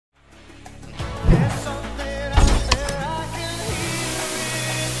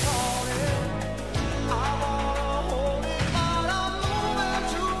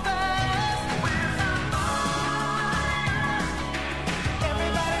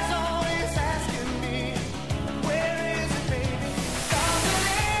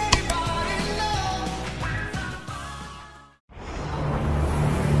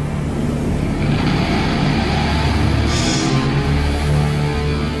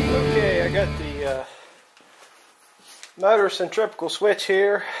Motor centrifugal switch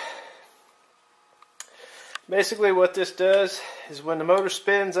here. Basically what this does is when the motor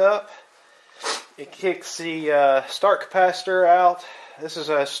spins up, it kicks the start capacitor out. This is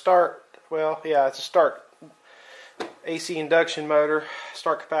a start, well, yeah, it's a start AC induction motor,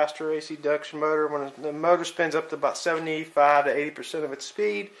 start capacitor AC induction motor. When the motor spins up to about 75 to 80% of its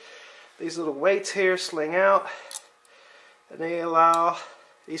speed, these little weights here sling out, and they allow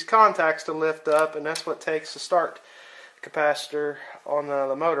these contacts to lift up, and that's what takes the start capacitor on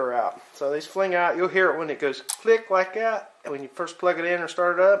the motor out. So these fling out. You'll hear it when it goes click like that, and when you first plug it in or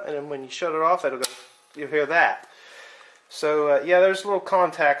start it up, and then when you shut it off, it'll go. You'll hear that. So yeah, there's little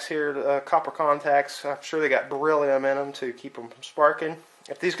contacts here, copper contacts. I'm sure they got beryllium in them to keep them from sparking.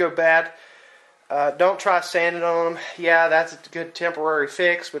 If these go bad, don't try sanding on them. Yeah, that's a good temporary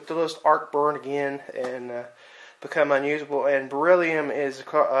fix, but they'll just arc burn again and become unusable. And beryllium is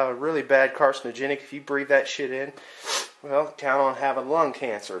a really bad carcinogenic. If you breathe that shit in, well, count on having lung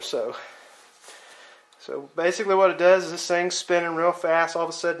cancer. So basically what it does is this thing's spinning real fast. All of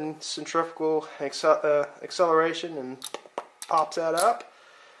a sudden, centrifugal acceleration, and pops that up.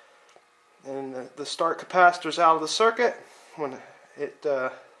 And the start capacitor's out of the circuit. When it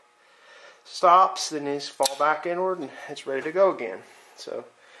stops, then these fall back inward, and it's ready to go again. So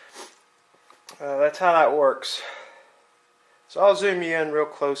that's how that works. So I'll zoom you in real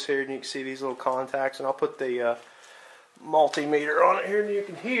close here, and you can see these little contacts, and I'll put the multimeter on it here, and you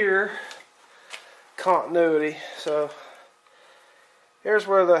can hear continuity. So here's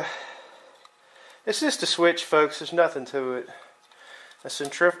where it's just a switch, folks. There's nothing to it. A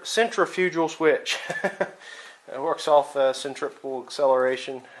centrifugal switch. It works off centrifugal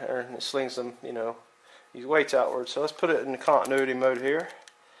acceleration, and it slings them, these weights outwards. So let's put it in the continuity mode here,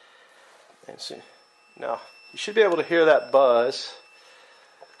 and see. Now you should be able to hear that buzz.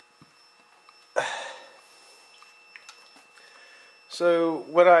 So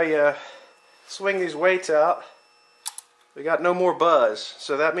when I swing these weights out, we got no more buzz.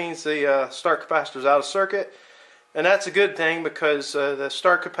 So that means the start capacitor is out of circuit, and that's a good thing, because the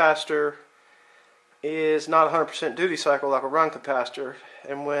start capacitor is not 100% duty cycle like a run capacitor.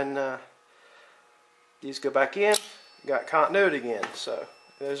 And when these go back in, you got continuity again. So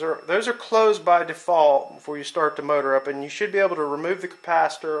those are closed by default before you start the motor up, and you should be able to remove the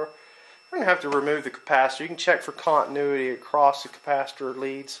capacitor. You're going to have to remove the capacitor. You can check for continuity across the capacitor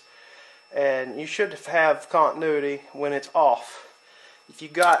leads, and you should have continuity when it's off. If you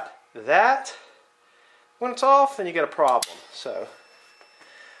got that when it's off, then you got a problem. So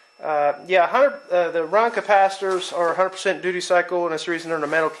yeah, the run capacitors are 100% duty cycle, and that's the reason they're in a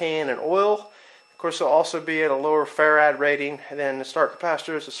metal can and oil. Of course, they'll also be at a lower farad rating than the start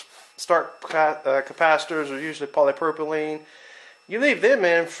capacitors. The start capacitors are usually polypropylene. You leave them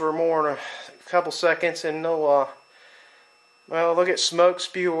in for more than a couple seconds, and they'll get smoke,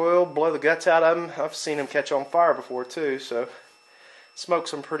 spew oil, blow the guts out of them. I've seen them catch on fire before too, so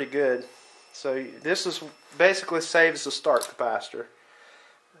smokes them pretty good. So this is basically saves the start capacitor,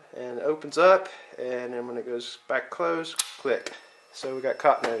 and it opens up, and then when it goes back closed, click. So we got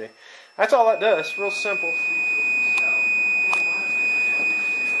continuity. That's all that does. It's real simple.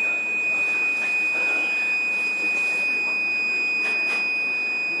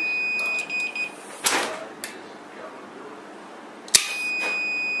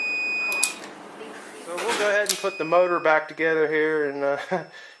 So we'll go ahead and put the motor back together here and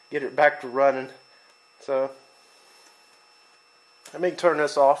get it back to running. So let me turn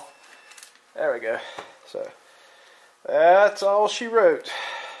this off. There we go. So that's all she wrote.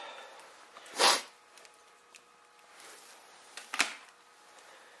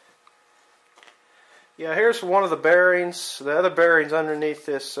 Yeah, here's one of the bearings. The other bearing's underneath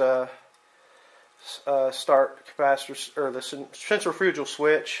this start capacitor, or the centrifugal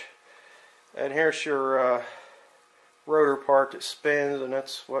switch. And here's your rotor part that spins, and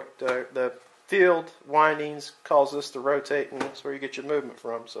that's what the field windings cause this to rotate, and that's where you get your movement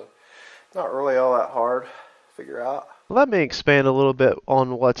from. So not really all that hard to figure out. Let me expand a little bit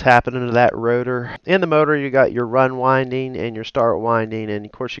on what's happening to that rotor. In the motor, you got your run winding and your start winding, and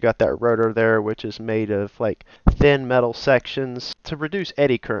of course you got that rotor there, which is made of like thin metal sections to reduce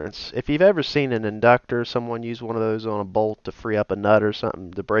eddy currents. If you've ever seen an inductor, someone use one of those on a bolt to free up a nut or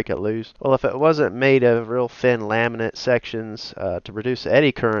something to break it loose. Well, if it wasn't made of real thin laminate sections to reduce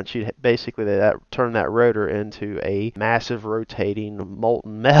eddy currents, you'd basically turn that rotor into a massive rotating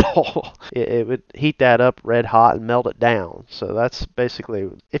molten metal. It would heat that up red hot and melt it down. So that's basically,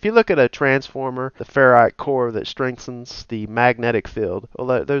 if you look at a transformer, the ferrite core that strengthens the magnetic field,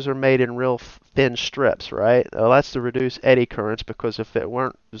 well, those are made in real thin strips, right? Well, that's to reduce eddy currents, because if it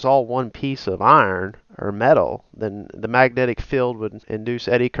was all one piece of iron, or metal, then the magnetic field would induce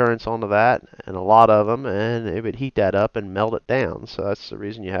eddy currents onto that, and a lot of them, and it would heat that up and melt it down. So that's the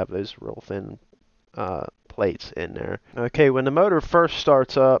reason you have those real thin plates in there. Okay, when the motor first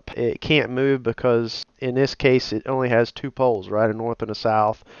starts up, it can't move because in this case it only has two poles, right, a north and a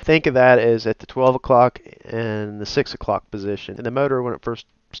south. Think of that as at the 12 o'clock and the 6 o'clock position. And the motor, when it first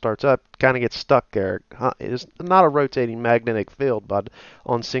starts up, kind of gets stuck there. It's not a rotating magnetic field, but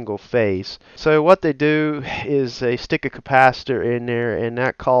on single phase. So what they do is they stick a capacitor in there, and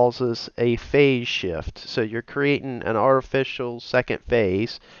that causes a phase shift. So you're creating an artificial second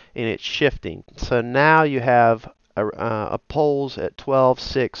phase, and it's shifting. So now you have poles at 12,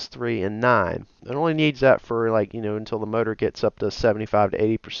 6, 3, and 9. It only needs that for until the motor gets up to 75 to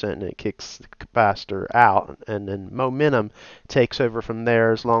 80% and it kicks the capacitor out, and then momentum takes over from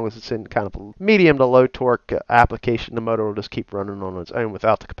there. As long as it's in kind of a medium to low torque application, the motor will just keep running on its own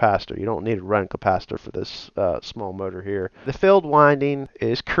without the capacitor. You don't need to run capacitor for this small motor here. The field winding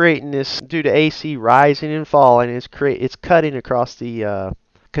is creating this due to AC rising and falling. It's cutting across the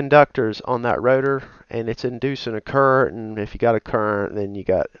conductors on that rotor, and it's inducing a current. And if you got a current, then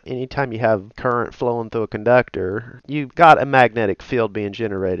anytime you have current flowing through a conductor, you've got a magnetic field being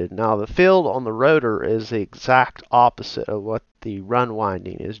generated. Now the field on the rotor is the exact opposite of what the run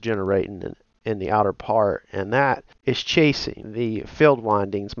winding is generating in the outer part, and that is chasing the field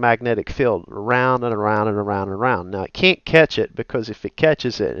windings magnetic field around and around and around and around. Now it can't catch it, because if it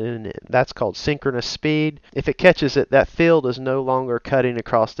catches it, and that's called synchronous speed, if it catches it, that field is no longer cutting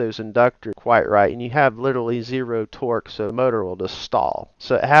across those inductors quite right, and you have literally zero torque, so the motor will just stall.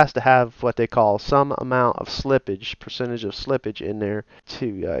 So it has to have what they call some amount of slippage, percentage of slippage in there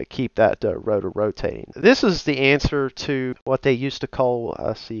to keep that rotor rotating. This is the answer to what they used to call,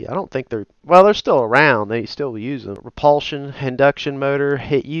 I don't think they're still around. They still use them. Repulsion induction motor.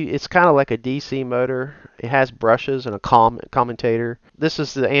 It's kind of like a DC motor. It has brushes and a commutator. This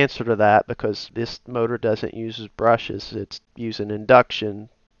is the answer to that, because this motor doesn't use brushes. It's using induction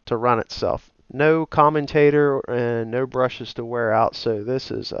to run itself. No commutator and no brushes to wear out, so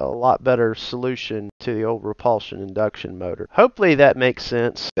this is a lot better solution to the old repulsion induction motor. Hopefully that makes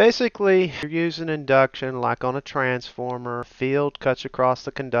sense. Basically, you're using induction like on a transformer. Field cuts across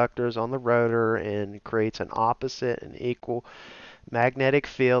the conductors on the rotor and creates an opposite and equal magnetic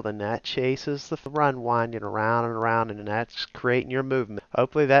field, and that chases the run winding around and around, and that's creating your movement.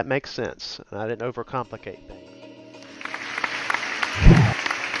 Hopefully that makes sense, and I didn't overcomplicate things.